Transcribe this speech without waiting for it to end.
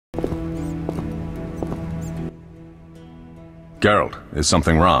Geralt, is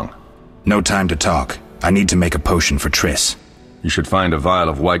something wrong? No time to talk. I need to make a potion for Triss. You should find a vial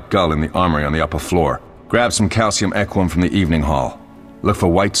of white gull in the armory on the upper floor. Grab some calcium equum from the evening hall. Look for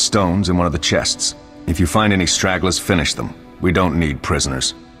white stones in one of the chests. If you find any stragglers, finish them. We don't need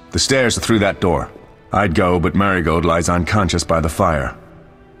prisoners. The stairs are through that door. I'd go, but Marigold lies unconscious by the fire.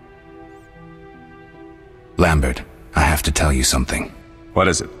 Lambert, I have to tell you something. What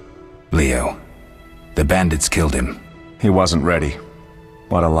is it? Leo. The bandits killed him. He wasn't ready.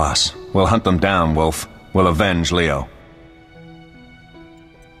 What a loss. We'll hunt them down, Wolf. We'll avenge Leo.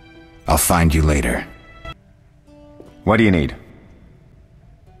 I'll find you later. What do you need?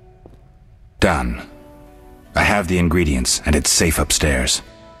 Done. I have the ingredients, and it's safe upstairs.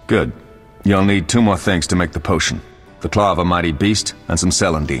 Good. You'll need 2 more things to make the potion. The claw of a mighty beast, and some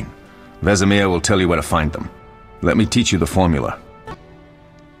celandine. Vesemir will tell you where to find them. Let me teach you the formula.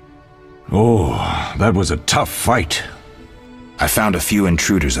 Oh, that was a tough fight. I found a few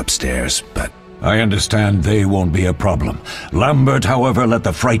intruders upstairs, but... I understand they won't be a problem. Lambert, however, let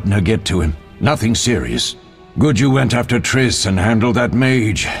the Frightener get to him. Nothing serious. Good you went after Triss and handled that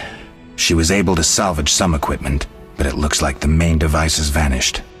mage. She was able to salvage some equipment, but it looks like the main device has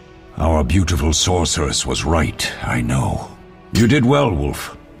vanished. Our beautiful sorceress was right, I know. You did well,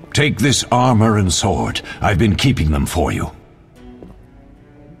 Wolf. Take this armor and sword. I've been keeping them for you.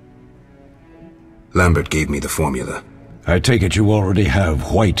 Lambert gave me the formula. I take it you already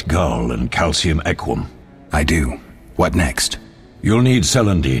have white gull and calcium equum. I do. What next? You'll need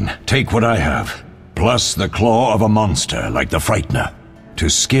celandine. Take what I have. Plus the claw of a monster like the Frightener. To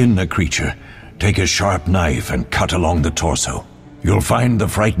skin a creature, take a sharp knife and cut along the torso. You'll find the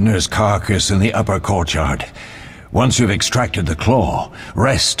Frightener's carcass in the upper courtyard. Once you've extracted the claw,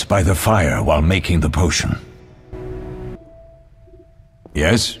 rest by the fire while making the potion.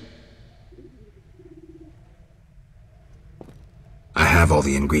 Yes? I have all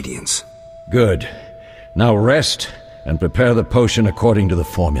the ingredients. Good. Now rest and prepare the potion according to the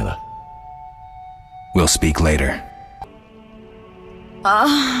formula. We'll speak later.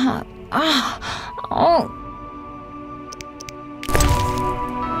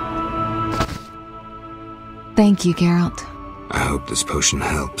 Thank you, Geralt. I hope this potion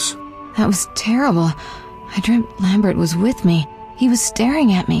helps. That was terrible. I dreamt Lambert was with me. He was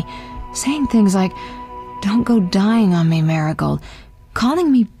staring at me, saying things like, "Don't go dying on me, Marigold,"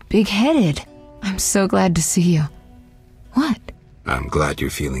 calling me big-headed. I'm so glad to see you. What? I'm glad you're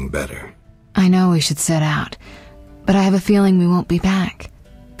feeling better. I know we should set out, but I have a feeling we won't be back.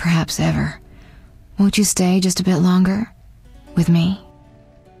 Perhaps ever. Won't you stay just a bit longer? With me?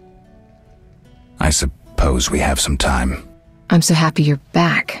 I suppose we have some time. I'm so happy you're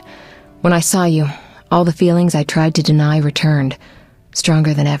back. When I saw you, all the feelings I tried to deny returned,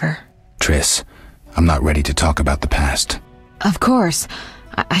 stronger than ever. Triss, I'm not ready to talk about the past. Of course.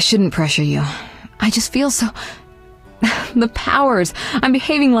 I shouldn't pressure you. I just feel so... The powers. I'm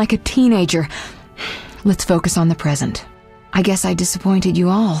behaving like a teenager. Let's focus on the present. I guess I disappointed you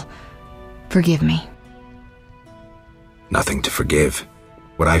all. Forgive me. Nothing to forgive.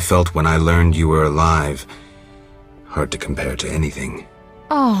 What I felt when I learned you were alive, hard to compare to anything.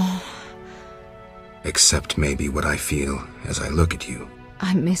 Oh. Except maybe what I feel as I look at you.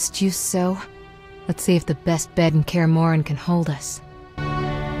 I missed you so. Let's see if the best bed in Kaer Morhen can hold us.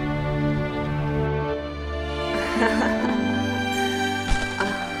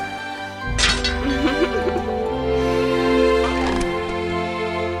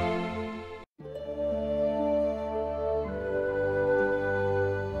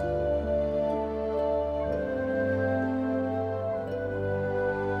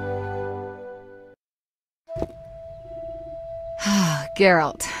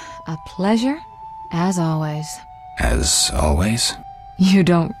 Geralt, a pleasure, as always. As always? You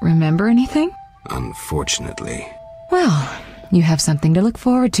don't remember anything? Unfortunately. Well, you have something to look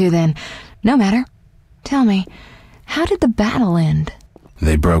forward to then. No matter. Tell me, how did the battle end?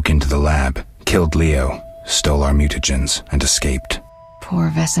 They broke into the lab, killed Leo, stole our mutagens, and escaped.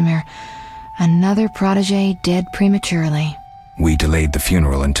 Poor Vesemir. Another protege dead prematurely. We delayed the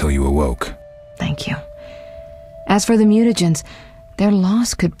funeral until you awoke. Thank you. As for the mutagens, their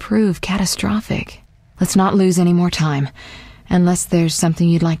loss could prove catastrophic. Let's not lose any more time, unless there's something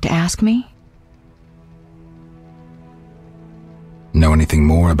you'd like to ask me? Know anything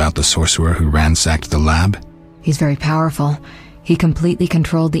more about the sorcerer who ransacked the lab? He's very powerful. He completely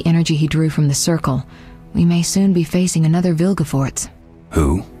controlled the energy he drew from the circle. We may soon be facing another Vilgefortz.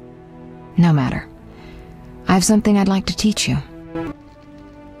 Who? No matter. I have something I'd like to teach you.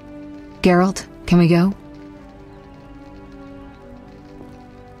 Geralt, can we go?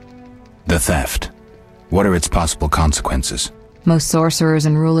 The theft. What are its possible consequences? Most sorcerers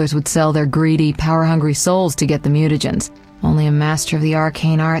and rulers would sell their greedy, power-hungry souls to get the mutagens. Only a master of the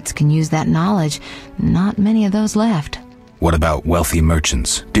arcane arts can use that knowledge. Not many of those left. What about wealthy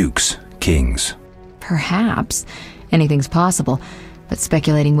merchants, dukes, kings? Perhaps. Anything's possible, but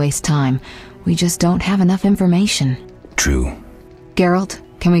speculating wastes time. We just don't have enough information. True. Geralt,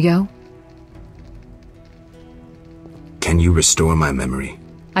 can we go? Can you restore my memory?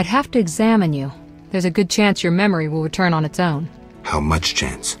 I'd have to examine you. There's a good chance your memory will return on its own. How much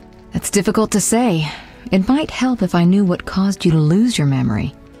chance? That's difficult to say. It might help if I knew what caused you to lose your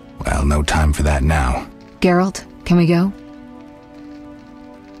memory. Well, no time for that now. Geralt, can we go?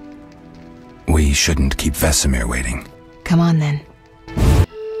 We shouldn't keep Vesemir waiting. Come on then.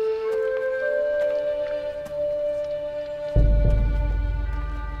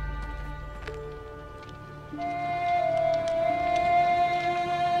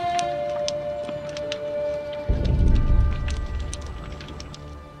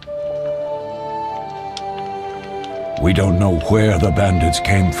 We don't know where the bandits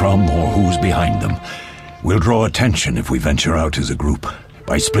came from or who's behind them. We'll draw attention if we venture out as a group.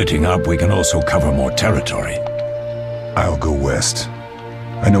 By splitting up, we can also cover more territory. I'll go west.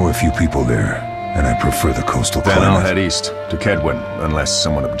 I know a few people there, and I prefer the coastal Then climate. I'll head east, to Kedwin, unless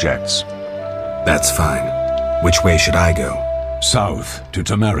someone objects. That's fine. Which way should I go? South, to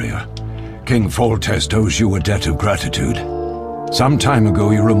Temeria. King Foltest owes you a debt of gratitude. Some time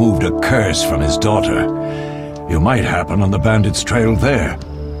ago you removed a curse from his daughter. You might happen on the bandits' trail there.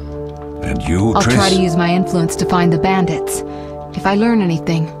 And you, I'll Triss? try to use my influence to find the bandits. If I learn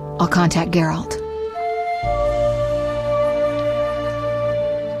anything, I'll contact Geralt.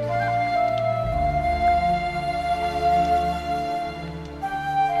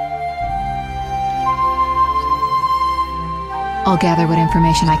 I'll gather what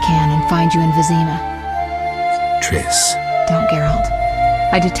information I can and find you in Vizima. Triss. Don't, Geralt.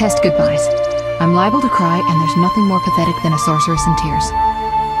 I detest goodbyes. I'm liable to cry, and there's nothing more pathetic than a sorceress in tears.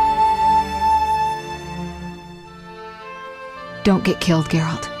 Don't get killed,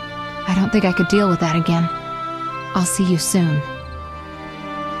 Geralt. I don't think I could deal with that again. I'll see you soon.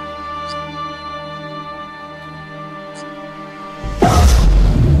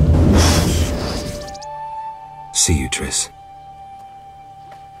 See you, Triss.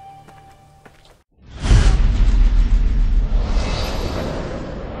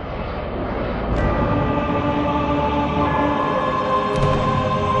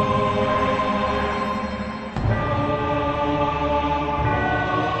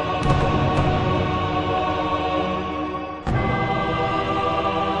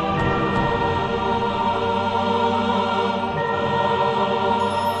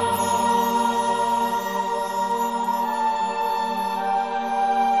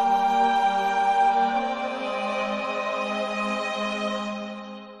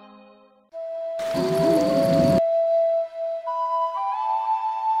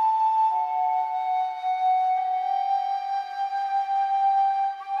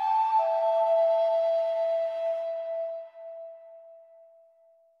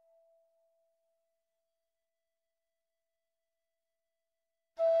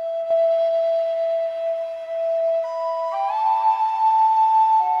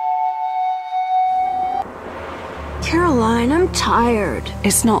 Caroline, I'm tired.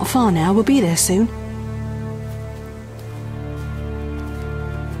 It's not far now. We'll be there soon.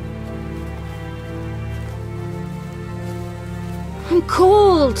 I'm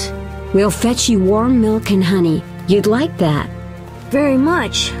cold. We'll fetch you warm milk and honey. You'd like that. Very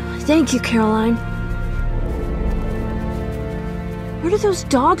much. Thank you, Caroline. What are those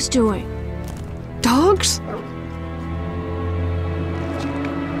dogs doing? Dogs?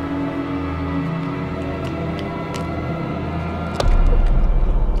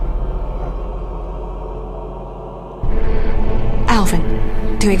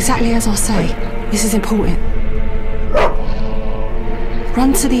 Alvin, do exactly as I say. This is important.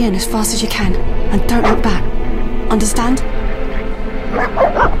 Run to the inn as fast as you can, and don't look back. Understand?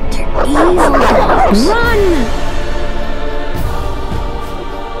 They're evil dogs. Run!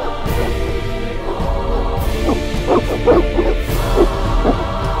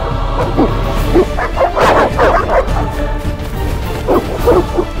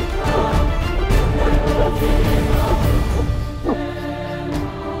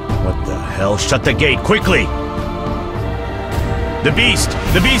 What the hell? Shut the gate, quickly! The beast!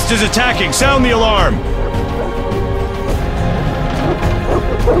 The beast is attacking! Sound the alarm!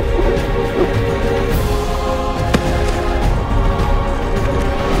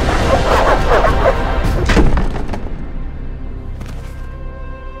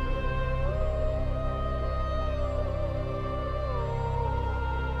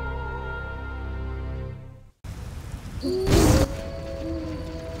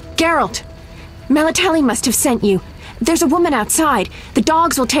 Geralt! Melatelli must have sent you. There's a woman outside. The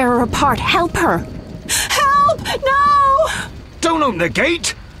dogs will tear her apart. Help her! Help! No! Don't open the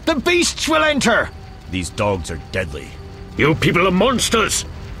gate! The beasts will enter! These dogs are deadly. You people are monsters!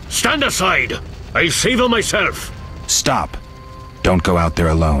 Stand aside! I'll save them myself! Stop. Don't go out there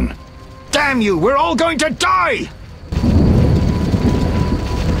alone. Damn you! We're all going to die!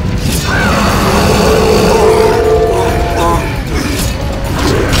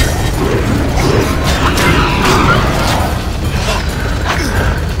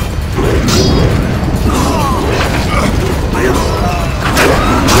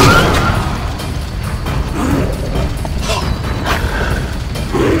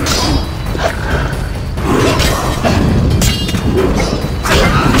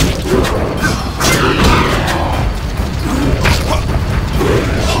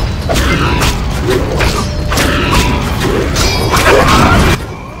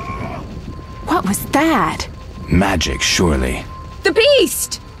 What was that? Magic, surely. The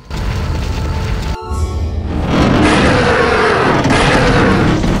beast!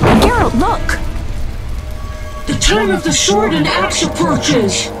 Geralt, look! The time of the sword and axe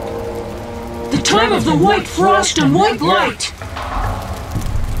approaches. The time of the white frost and white light.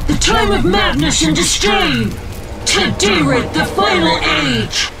 The time of madness and disdain. Tedirat, the final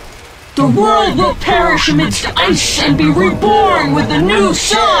age. The world will perish amidst ice and be reborn with the new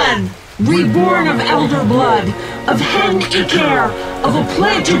sun. Reborn of elder blood, of hen Iker, of a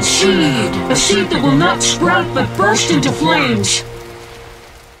planted seed. A seed that will not sprout but burst into flames.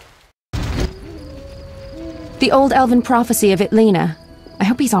 The old elven prophecy of Itlena. I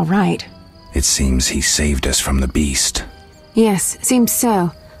hope he's all right. It seems he saved us from the beast. Yes, seems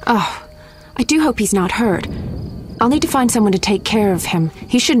so. Oh, I do hope he's not hurt. I'll need to find someone to take care of him.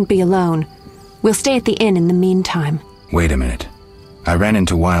 He shouldn't be alone. We'll stay at the inn in the meantime. Wait a minute. I ran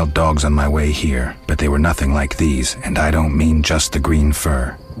into wild dogs on my way here, but they were nothing like these, and I don't mean just the green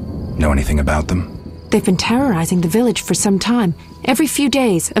fur. Know anything about them? They've been terrorizing the village for some time. Every few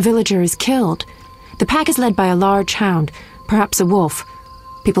days, a villager is killed. The pack is led by a large hound, perhaps a wolf.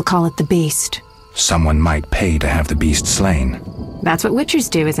 People call it the Beast. Someone might pay to have the beast slain. That's what witchers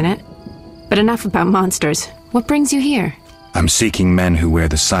do, isn't it? But enough about monsters. What brings you here? I'm seeking men who wear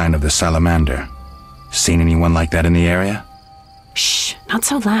the sign of the salamander. Seen anyone like that in the area? Shh, not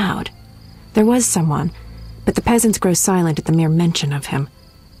so loud. There was someone, but the peasants grow silent at the mere mention of him.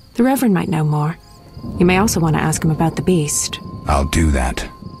 The Reverend might know more. You may also want to ask him about the beast. I'll do that.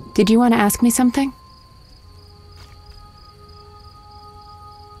 Did you want to ask me something?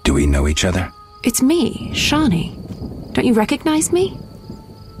 Do we know each other? It's me, Shawnee. Don't you recognize me?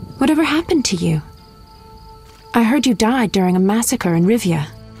 Whatever happened to you? I heard you died during a massacre in Rivia.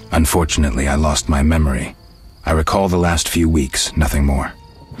 Unfortunately, I lost my memory. I recall the last few weeks, nothing more.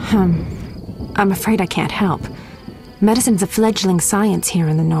 I'm afraid I can't help. Medicine's a fledgling science here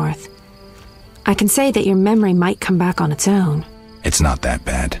in the north. I can say that your memory might come back on its own. It's not that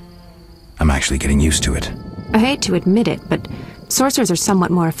bad. I'm actually getting used to it. I hate to admit it, but sorcerers are somewhat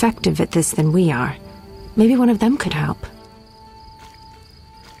more effective at this than we are. Maybe one of them could help.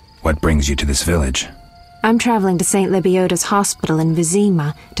 What brings you to this village? I'm traveling to St. Lebioda's hospital in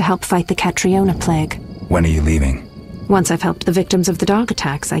Vizima to help fight the Catriona plague. When are you leaving? Once I've helped the victims of the dog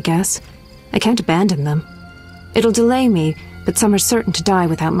attacks, I guess. I can't abandon them. It'll delay me, but some are certain to die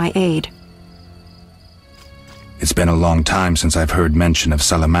without my aid. It's been a long time since I've heard mention of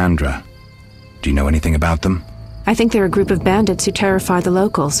Salamandra. Do you know anything about them? I think they're a group of bandits who terrify the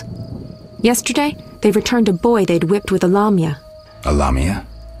locals. Yesterday, they returned a boy they'd whipped with a lamia. A lamia?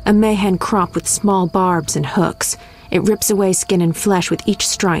 A mayhen crop with small barbs and hooks. It rips away skin and flesh with each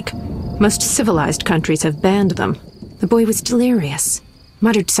strike. Most civilized countries have banned them. The boy was delirious.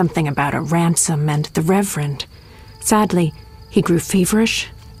 Muttered something about a ransom and the Reverend. Sadly, he grew feverish,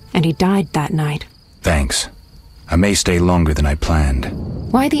 and he died that night. Thanks. I may stay longer than I planned.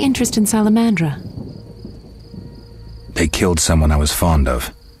 Why the interest in Salamandra? They killed someone I was fond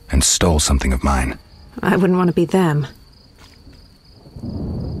of, and stole something of mine. I wouldn't want to be them.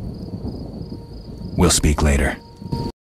 We'll speak later.